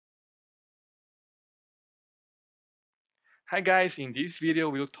Hi guys, in this video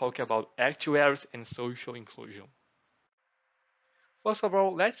we'll talk about actuaries and social inclusion. First of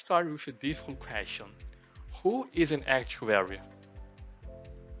all, let's start with a difficult question. Who is an actuary?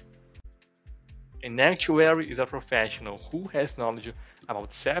 An actuary is a professional who has knowledge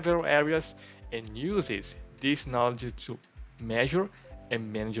about several areas and uses this knowledge to measure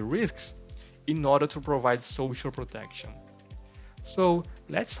and manage risks in order to provide social protection. So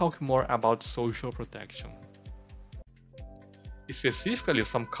let's talk more about social protection. Specifically,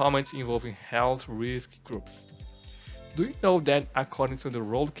 some comments involving health risk groups. Do you know that according to the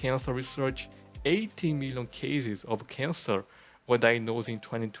World Cancer Research, 80 million cases of cancer were diagnosed in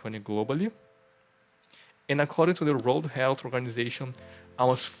 2020 globally? And according to the World Health Organization,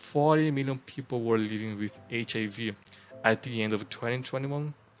 almost 40 million people were living with HIV at the end of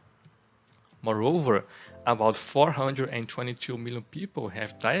 2021. Moreover, about 422 million people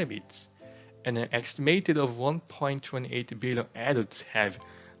have diabetes, and an estimated of 1.28 billion adults have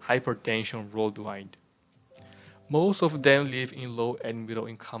hypertension worldwide. Most of them live in low and middle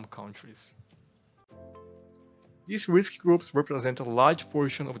income countries. These risk groups represent a large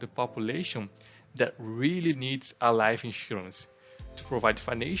portion of the population that really needs a life insurance to provide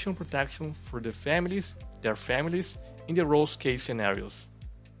financial protection for their families in the worst case scenarios.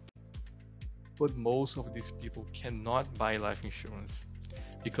 But most of these people cannot buy life insurance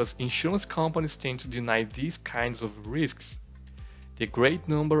because insurance companies tend to deny these kinds of risks. The great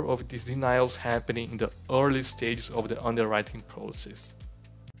number of these denials happening in the early stages of the underwriting process.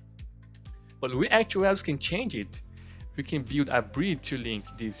 But we actuaries can change it. We can build a bridge to link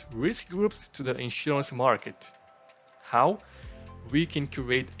these risk groups to the insurance market. How? We can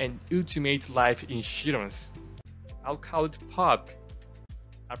create an ultimate life insurance. I'll call it POP,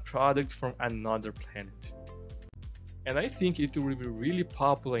 a product from another planet. And I think it will be really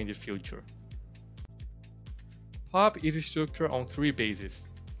popular in the future. POP is structured on three bases.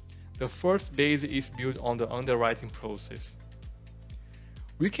 The first base is built on the underwriting process.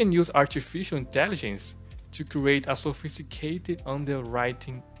 We can use artificial intelligence to create a sophisticated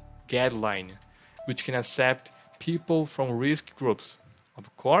underwriting guideline, which can accept people from risk groups,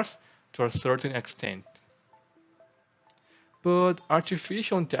 of course, to a certain extent. But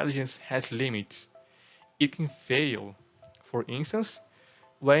artificial intelligence has limits. It can fail, for instance,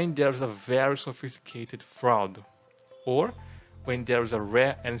 when there is a very sophisticated fraud, or when there is a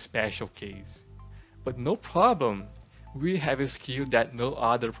rare and special case. But no problem, we have a skill that no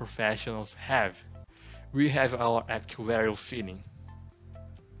other professionals have. We have our actuarial feeling.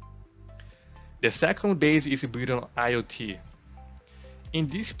 The second base is built on IoT. In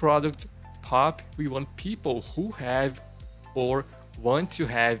this product, POP, we want people who have or want to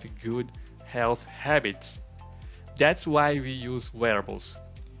have good health habits. That's why we use wearables,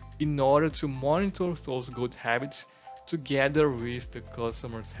 in order to monitor those good habits together with the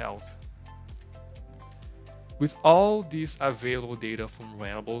customer's health. With all this available data from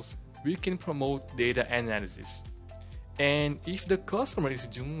wearables, we can promote data analysis. And if the customer is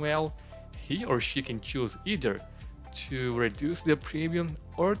doing well, he or she can choose either to reduce the premium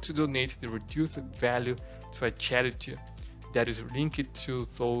or to donate the reduced value to a charity that is linked to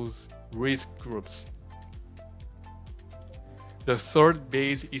those risk groups. The third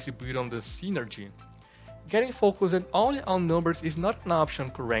base is built on the synergy. Getting focused only on numbers is not an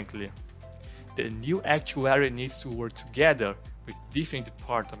option currently. The new actuary needs to work together with different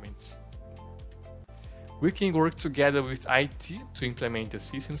departments. We can work together with IT to implement the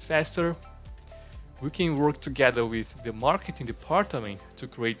systems faster. We can work together with the marketing department to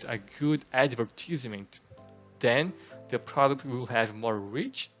create a good advertisement. Then the product will have more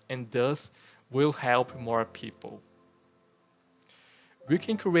reach and thus will help more people. We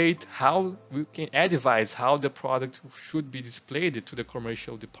can advise how the product should be displayed to the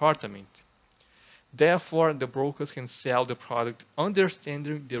commercial department. Therefore, the brokers can sell the product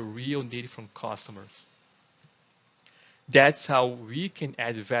understanding the real need from customers. That's how we can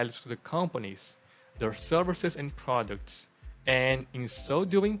add value to the companies, their services and products, and in so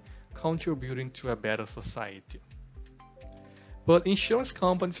doing, contributing to a better society. But insurance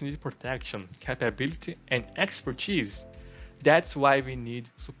companies need protection, capability, and expertise. That's why we need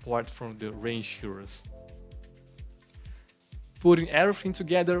support from the reinsurers. Putting everything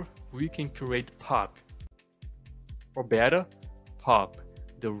together, we can create POP. Or better, POP,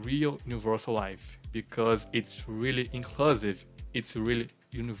 the real universal life, because it's really inclusive, it's really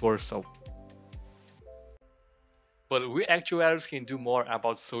universal. But we actuaries can do more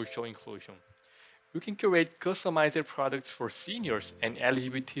about social inclusion. We can create customized products for seniors and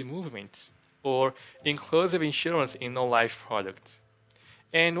LGBT movements, or inclusive insurance in non-life products.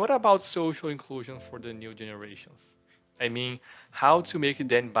 And what about social inclusion for the new generations? I mean, how to make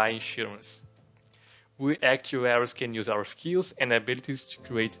them buy insurance. We actuaries can use our skills and abilities to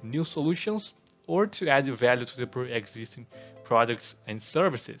create new solutions or to add value to the pre-existing products and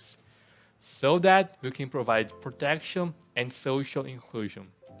services so that we can provide protection and social inclusion,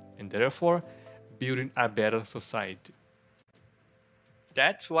 and therefore building a better society.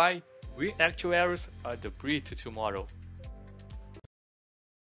 That's why we actuaries are the bridge to tomorrow.